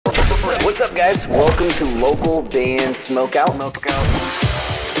What's up, guys? Welcome to local band Smokeout.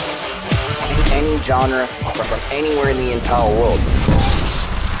 Any genre from anywhere in the entire world.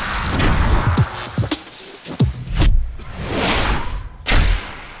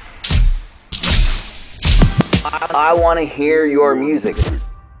 I want to hear your music.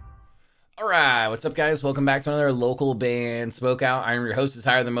 All right, what's up, guys? Welcome back to another local band Smokeout. I'm your host, is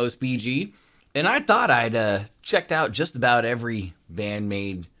Higher Than Most BG, and I thought I'd checked out just about every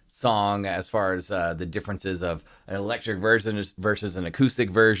Band-Maid song as far as the differences of an electric version versus an acoustic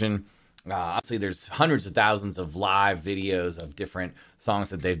version. Obviously, there's hundreds of thousands of live videos of different songs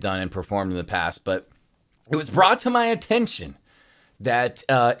that they've done and performed in the past, but it was brought to my attention that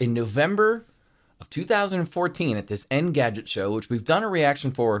in November of 2014 at this Engadget show, which we've done a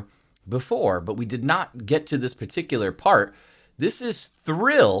reaction for before, but we did not get to this particular part. This is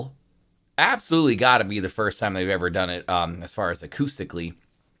Thrill. Absolutely got to be the first time they've ever done it as far as acoustically.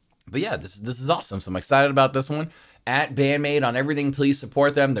 But yeah, this is awesome. So I'm excited about this one. At Band-Maid on everything, please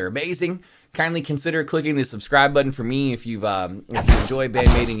support them. They're amazing. Kindly consider clicking the subscribe button for me if you enjoy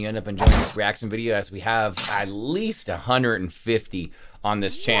Band-Maid and you end up enjoying this reaction video, as we have at least 150 on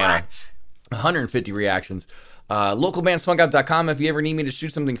this channel. What? 150 reactions. Localbandsmokeout.com if you ever need me to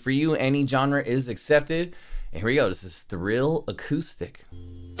shoot something for you. Any genre is accepted. And here we go. This is Thrill Acoustic.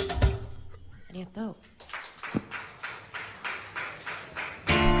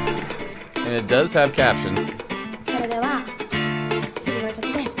 And it does have captions.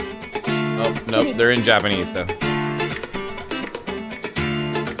 Oh, nope, they're in Japanese, so.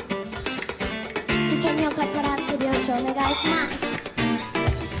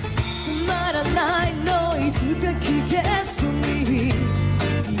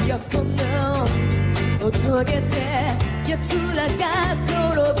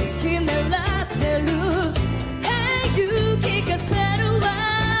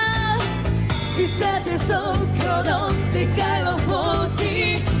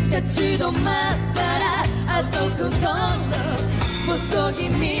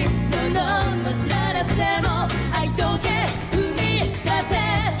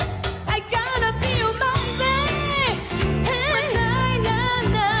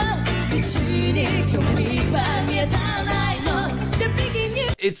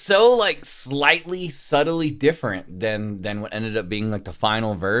 It's so like slightly subtly different than what ended up being like the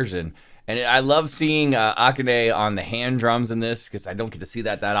final version. And I love seeing Akane on the hand drums in this because I don't get to see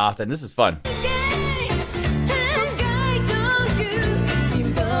that often. This is fun.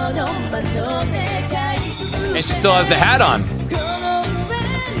 And she still has the hat on.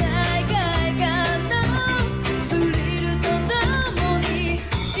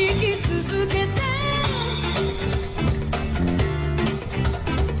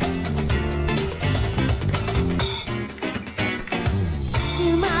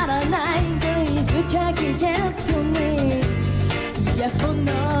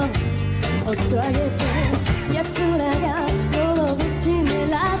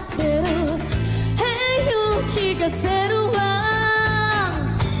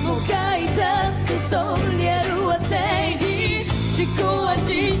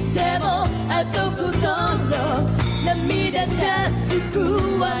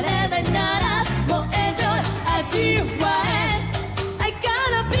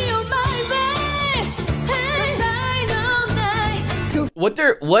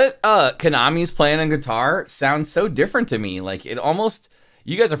 What Konami's playing on guitar sounds so different to me. Like, it almost,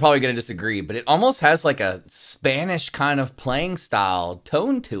 you guys are probably gonna disagree, but it almost has like a Spanish kind of playing style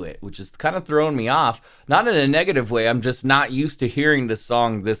tone to it, which is kind of throwing me off. Not in a negative way, I'm just not used to hearing this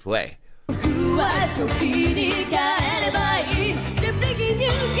song this way.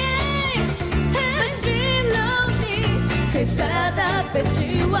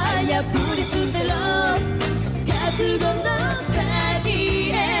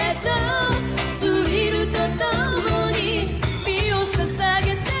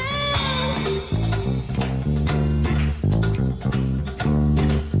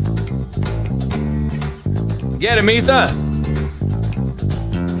 Get it, Misa!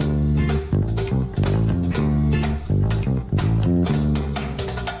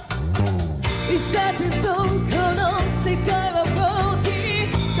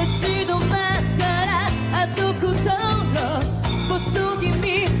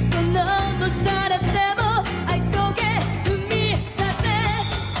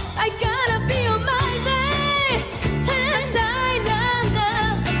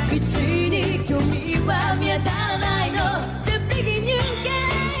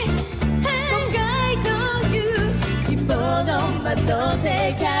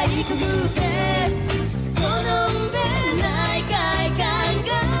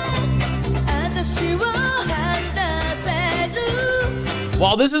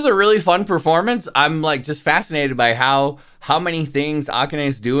 While this is a really fun performance, I'm like just fascinated by how many things Akane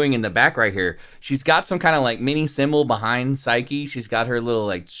is doing in the back right here. She's got some kind of like mini cymbal behind Psyche. She's got her little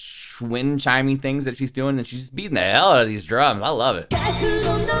like wind chiming things that she's doing, and she's just beating the hell out of these drums. I love it.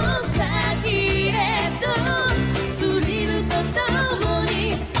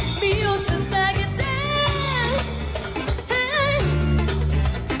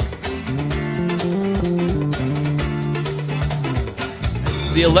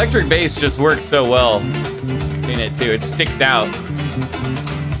 The electric bass just works so well in it too. It sticks out.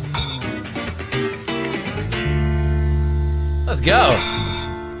 Let's go.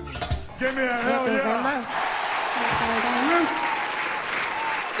 Give me a hell yeah.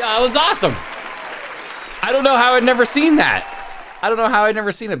 Yeah, that was awesome. I don't know how I'd never seen that. I don't know how I'd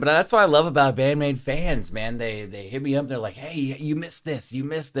never seen it, but that's what I love about Band-Maid fans, man. They hit me up. They're like, hey, you missed this. You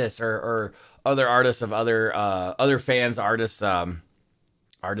missed this. Or other artists of other fans, artists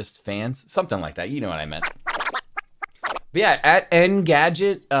fans, something like that. You know what I meant. But yeah, at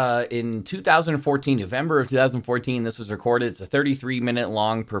Engadget in 2014, November of 2014, this was recorded. It's a 33-minute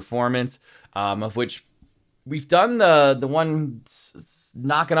long performance, of which we've done the one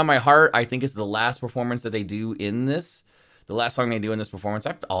Knocking on My Heart. I think is the last performance that they do in this. The last song they do in this performance.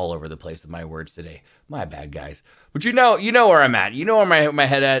 I'm all over the place with my words today. My bad, guys. But you know where I'm at. You know where my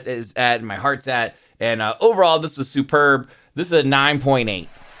head is at and my heart's at. And overall, this was superb. This is a 9.8.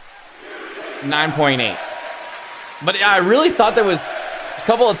 9.8. But yeah, I really thought there was a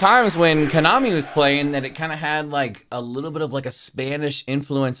couple of times when Konami was playing that it kind of had like a little bit of like a Spanish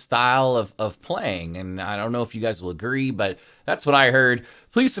influence style of playing. And I don't know if you guys will agree, but that's what I heard.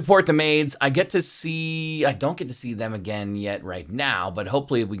 Please support the Maids. I don't get to see them again yet right now, but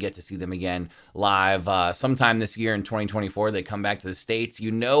hopefully we get to see them again live sometime this year in 2024. They come back to the States.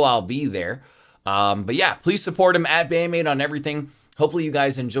 You know I'll be there. But yeah, please support them at Band-Maid on everything. Hopefully you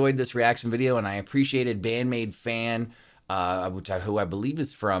guys enjoyed this reaction video, and I appreciated Band-Maid fan, who I believe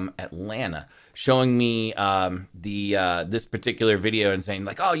is from Atlanta, showing me this particular video and saying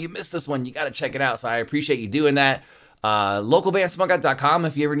like, oh, you missed this one, you got to check it out. So I appreciate you doing that. Localbandsmokeout.com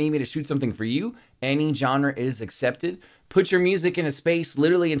if you ever need me to shoot something for you. Any genre is accepted. Put your music in a space,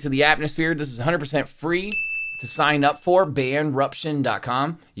 literally into the atmosphere. This is 100% free to sign up for,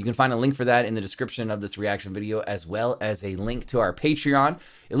 bandruption.com. You can find a link for that in the description of this reaction video, as well as a link to our Patreon.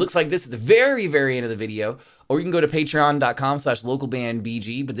 It looks like this is the very, very end of the video, or you can go to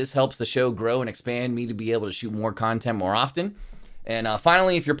patreon.com/localbandbg, but this helps the show grow and expand me to be able to shoot more content more often. And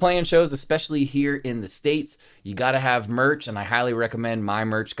finally, if you're playing shows, especially here in the States, you got to have merch, and I highly recommend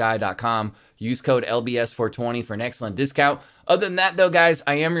mymerchguy.com. Use code LBS420 for an excellent discount. Other than that, though, guys,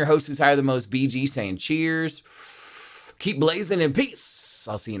 I am your host who's higher than most, BG, saying cheers, keep blazing, and peace.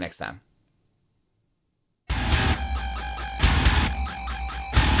 I'll see you next time.